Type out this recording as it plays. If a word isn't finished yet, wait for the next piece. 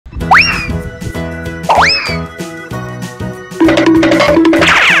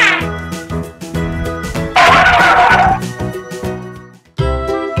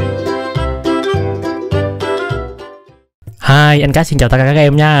Hi, anh Cá xin chào tất cả các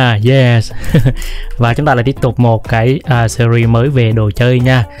em nha. Yes. Và chúng ta lại tiếp tục một cái series mới về đồ chơi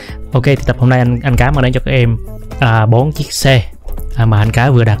nha. Ok, thì tập hôm nay anh Cá mang đến cho các em 4 chiếc xe mà anh Cá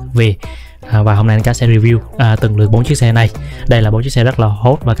vừa đặt về. Và hôm nay anh Cá sẽ review từng lượt 4 chiếc xe này. Đây là 4 chiếc xe rất là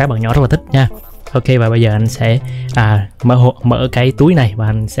hot và các bạn nhỏ rất là thích nha. Ok, và bây giờ anh sẽ mở cái túi này và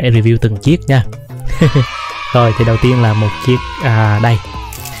anh sẽ review từng chiếc nha. Rồi, thì đầu tiên là một chiếc đây.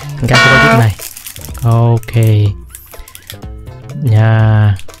 Anh Cá sẽ có chiếc này. Ok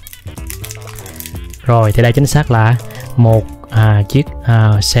nha. Rồi thì đây chính xác là một chiếc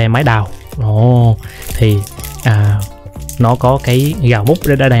xe máy đào. Thì nó có cái gào mút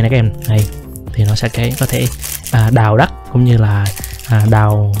ở đây này các em này, thì nó sẽ có thể đào đất cũng như là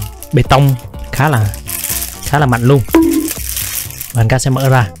đào bê tông khá là mạnh luôn. Và anh Cá sẽ mở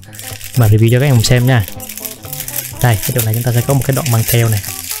ra và review cho các em xem nha. Đây, cái chỗ này chúng ta sẽ có một cái đoạn băng keo này.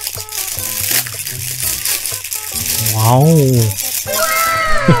 Wow.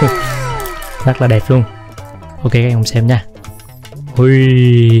 Rất là đẹp luôn. Ok, các em xem nha.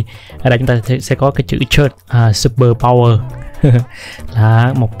 Ui, ở đây chúng ta sẽ có cái chữ Chúc, super power.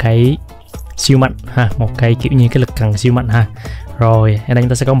 Là một cái siêu mạnh ha, một cái kiểu như cái lực cần siêu mạnh ha. Rồi ở đây chúng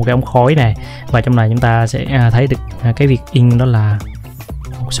ta sẽ có một cái ống khói này, và trong này chúng ta sẽ thấy được cái việc in đó là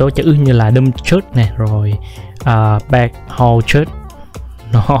một số chữ như là Dump Chúc này, rồi back hole Chúc.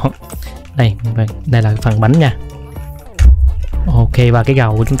 Nó đây là phần bánh nha. Ok, và cái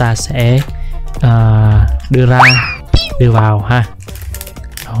gầu của chúng ta sẽ đưa vào ha.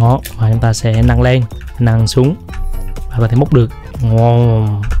 Đó, và chúng ta sẽ nâng lên, nâng xuống và có thể múc được.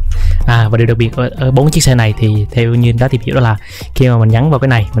 Wow. Và điều đặc biệt ở 4 chiếc xe này thì theo như đã tìm hiểu đó là khi mà mình nhấn vào cái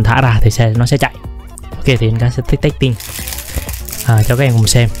này, mình thả ra thì xe nó sẽ chạy. Ok, thì chúng ta sẽ testing cho các em cùng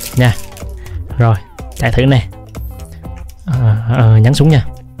xem nha. Rồi, chạy thử nè. Nhấn xuống nha.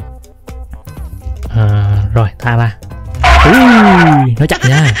 Rồi, thả ra. Nó chạy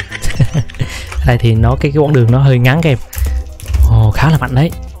nha. Đây thì nó cái quãng đường nó hơi ngắn các em. Khá là mạnh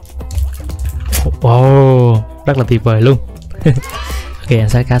đấy. Rất là tuyệt vời luôn. Ok,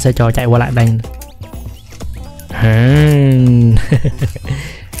 anh Cá sẽ cho chạy qua lại đây.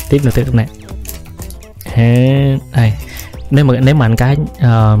 Tiếp này. Đây. Nếu mà anh Cá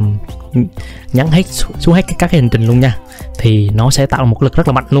nhấn hết xuống hết các cái hành trình luôn nha, thì nó sẽ tạo một lực rất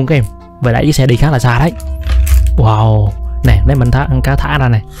là mạnh luôn các em. Vậy lại chiếc xe đi khá là xa đấy. Wow. Nè, nếu mình anh Cá thả ra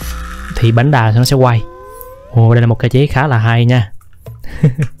này thì bánh đà nó sẽ quay. Đây là một cơ chế khá là hay nha.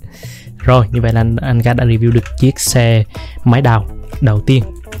 Rồi, như vậy là anh Cá đã review được chiếc xe máy đào đầu tiên.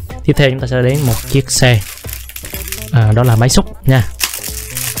 Tiếp theo chúng ta sẽ đến một chiếc xe đó là máy xúc nha.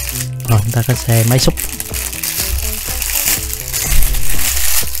 Rồi, chúng ta có xe máy xúc.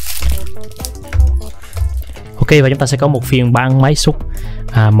 Ok, và chúng ta sẽ có một phiên bản máy xúc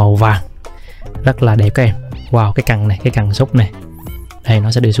màu vàng rất là đẹp các em. Wow, cái cần này, cái cần xúc này, đây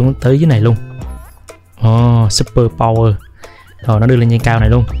nó sẽ đưa xuống tới dưới này luôn. Super power. Rồi nó đưa lên trên cao này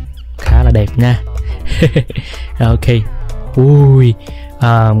luôn, khá là đẹp nha. Ok. Ui,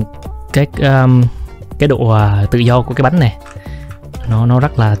 cái độ tự do của cái bánh này nó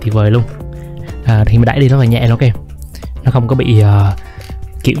rất là tuyệt vời luôn. Thì mình đẩy đi rất là nhẹ luôn các em, nó không có bị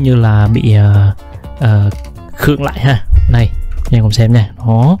kiểu như là bị khựng lại ha. Này, anh cùng xem nha.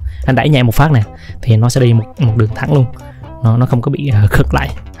 Đó, anh đẩy nhẹ một phát này thì nó sẽ đi một đường thẳng luôn, nó không có bị khựng lại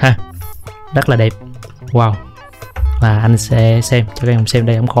ha. Rất là đẹp. Wow. Và anh sẽ xem cho các em xem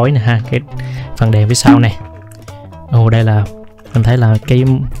đây ống khói này ha, cái phần đèn phía sau này. Đây là anh thấy là cái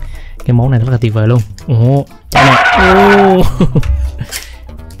món này rất là tuyệt vời luôn. Chạy này.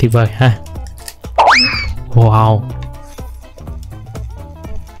 Tuyệt vời ha. Wow.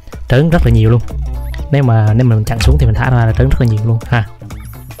 Trớn rất là nhiều luôn. Nếu mà mình chặn xuống thì mình thả ra là trớn rất là nhiều luôn ha.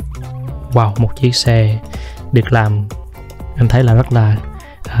 Wow, một chiếc xe được làm em thấy là rất là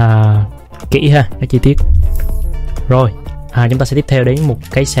kỹ ha, cái chi tiết. Rồi, chúng ta sẽ tiếp theo đến một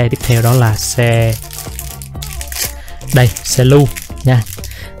cái xe tiếp theo, đó là xe lưu nha.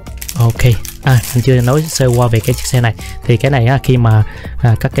 Ok, anh chưa nói sơ qua về cái chiếc xe này. Thì cái này khi mà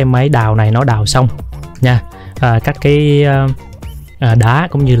các cái máy đào này nó đào xong nha, các cái đá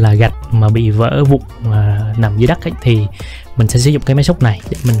cũng như là gạch mà bị vỡ vụn nằm dưới đất ấy, thì mình sẽ sử dụng cái máy xúc này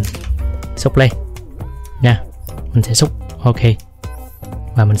để mình xúc lên nha. Mình sẽ xúc. Ok,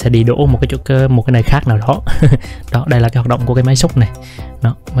 và mình sẽ đi đổ một cái nơi khác nào đó. Đó, đây là cái hoạt động của cái máy xúc này.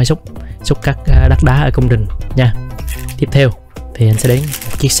 Đó, máy xúc các đất đá ở công trình nha. Tiếp theo thì anh sẽ đến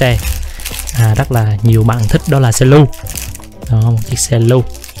một chiếc xe rất là nhiều bạn thích, đó là xe lưu. Đó, một chiếc xe lưu.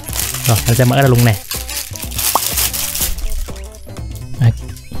 Rồi, anh sẽ mở ra luôn nè.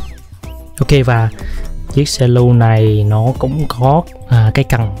 Ok, và chiếc xe lưu này nó cũng có cái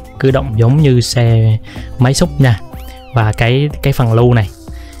cần cử động giống như xe máy xúc nha. và cái phần lưu này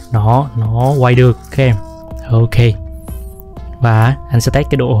nó quay được các em. Ok, và anh sẽ test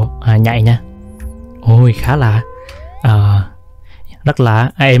cái độ nhạy nha. Ôi khá là rất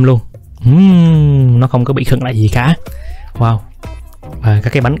là êm luôn. Nó không có bị khựng lại gì cả. Wow. Và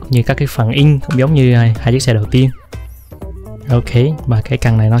các cái bánh cũng như các cái phần in cũng giống như hai chiếc xe đầu tiên. Ok, và cái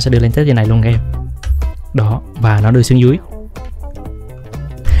cần này nó sẽ đưa lên tới như này luôn các em. Đó, và nó đưa xuống dưới.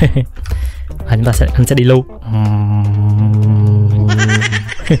 Và anh sẽ đi lưu.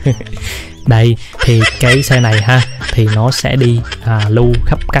 Đây thì cái xe này ha, thì nó sẽ đi lưu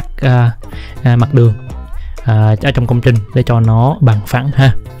khắp các mặt đường ở trong công trình để cho nó bằng phẳng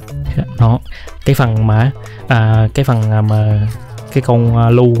ha. Nó cái phần mà cái con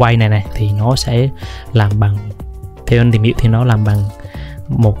lưu quay này thì nó sẽ làm bằng, theo anh tìm hiểu thì nó làm bằng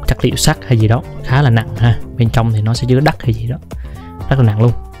một chất liệu sắt hay gì đó khá là nặng ha. Bên trong thì nó sẽ chứa đất hay gì đó rất là nặng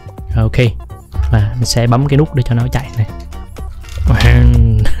luôn. Ok, và mình sẽ bấm cái nút để cho nó chạy này.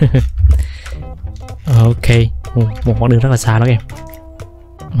 Ok, một con đường rất là xa đó em.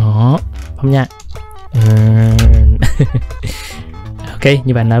 Đó, bấm nha. Ok,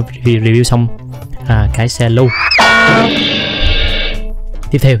 như bạn đã review xong cái xe lưu.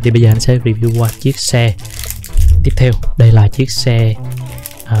 Tiếp theo thì bây giờ anh sẽ review qua chiếc xe tiếp theo. Đây là chiếc xe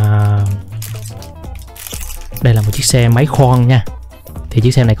đây là một chiếc xe máy khoan nha. Thì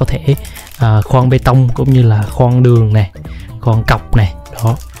chiếc xe này có thể khoan bê tông cũng như là khoan đường này, khoan cọc này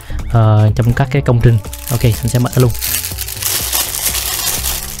đó, trong các cái công trình. Ok, anh sẽ mở luôn.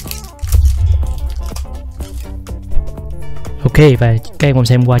 Ok, và các em cùng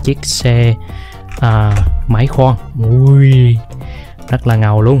xem qua chiếc xe máy khoan. Ui, rất là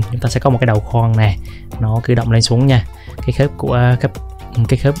ngầu luôn. Chúng ta sẽ có một cái đầu khoan nè, nó cử động lên xuống nha. Cái khớp của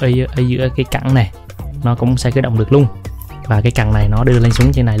cái khớp ở giữa cái cẳng này nó cũng sẽ cử động được luôn. Và cái cần này nó đưa lên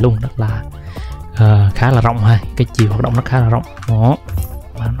xuống trên này luôn, rất là khá là rộng ha. Cái chiều hoạt động nó khá là rộng đó.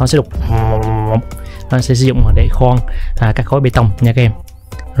 Và nó sẽ nó sẽ sử dụng để khoan các khối bê tông nha các em.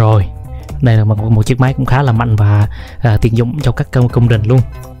 Rồi, đây là một chiếc máy cũng khá là mạnh và tiện dụng cho các công trình luôn.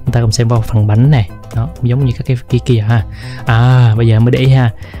 Chúng ta cùng xem vào phần bánh này, nó giống như các cái kia ha. Bây giờ mới để ý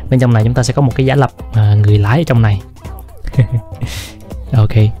ha, bên trong này chúng ta sẽ có một cái giả lập người lái ở trong này.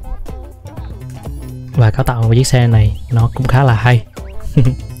 Ok, và cấu tạo của chiếc xe này nó cũng khá là hay.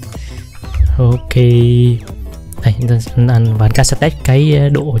 Ok, đây anh và anh sẽ test cái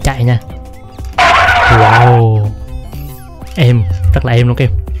độ chạy nha. Wow, êm, rất là êm luôn các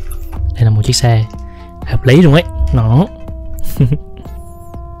em. Đây là một chiếc xe hợp lý luôn ấy nó.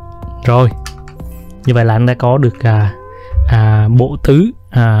 Rồi, như vậy là anh đã có được bộ tứ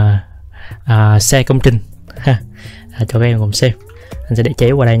xe công trình ha. Cho các em cùng xem. Anh sẽ để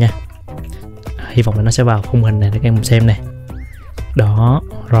chéo qua đây nha. Hy vọng là nó sẽ vào khung hình này để các em cùng xem này. Đó,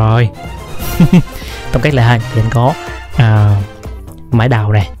 rồi. Tổng kết lại ha, thì anh có máy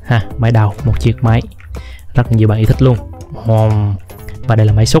đào này ha, máy đào, một chiếc máy rất là nhiều bạn yêu thích luôn. Và đây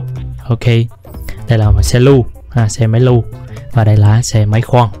là máy xúc. Ok, đây là một xe lưu ha, xe máy lưu. Và đây là xe máy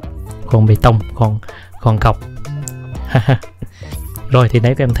khoan, khoan bê tông, khoan cọc. Rồi, thì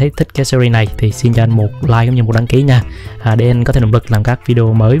nếu các em thấy thích cái series này thì xin cho anh một like cũng như một đăng ký nha, để anh có thể động lực làm các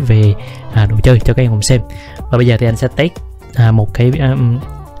video mới về đồ chơi cho các em cùng xem. Và bây giờ thì anh sẽ test một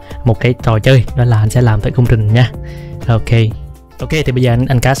cái trò chơi, đó là anh sẽ làm tới công trình nha. Ok, thì bây giờ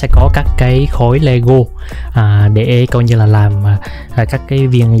anh cá sẽ có các cái khối Lego để coi như là làm các cái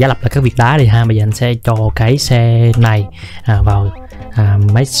viên giả lập là các việc đá đi ha. Bây giờ anh sẽ cho cái xe này vào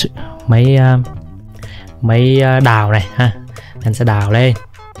máy đào này ha. Anh sẽ đào lên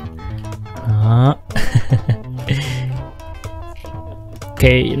đó. Ok,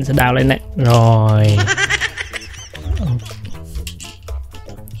 anh sẽ đào lên này rồi.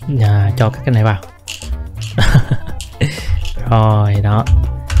 Cho các cái này vào. Rồi đó,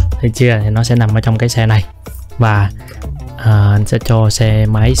 thấy chưa, thì nó sẽ nằm ở trong cái xe này. Và anh sẽ cho xe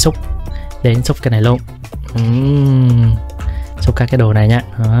máy xúc đến xúc cái này luôn. Xúc các cái đồ này nhá.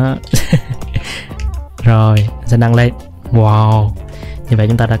 Rồi, anh sẽ nâng lên. Wow, như vậy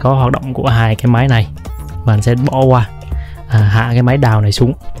chúng ta đã có hoạt động của hai cái máy này. Và anh sẽ bỏ qua hạ cái máy đào này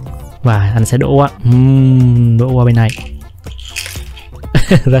xuống. Và anh sẽ đổ qua bên này.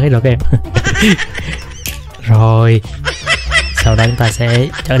 Rất hết rồi các em. Rồi, sau đó chúng ta sẽ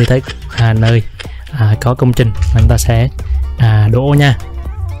trở đi tới nơi có công trình và chúng ta sẽ đổ nha.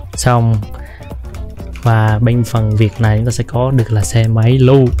 Xong, và bên phần việc này chúng ta sẽ có được là xe máy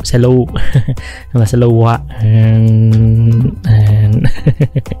lưu, xe lưu. Chúng ta sẽ lưu qua.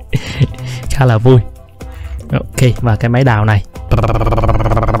 Khá là vui. Ok, và cái máy đào này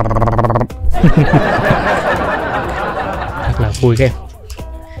rất là vui các em.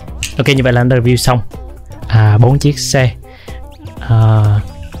 Ok, như vậy là anh đã review xong 4 chiếc xe,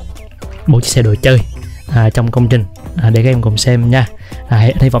 4 chiếc xe đồ chơi trong công trình để các em cùng xem nha.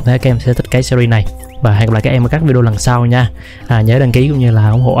 Hy vọng các em sẽ thích cái series này và hẹn gặp lại các em ở các video lần sau nha. Nhớ đăng ký cũng như là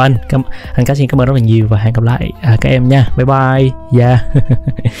ủng hộ anh. Anh Cá xin cảm ơn rất là nhiều và hẹn gặp lại các em nha. Bye bye. Yeah.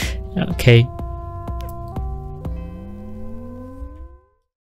 Ok.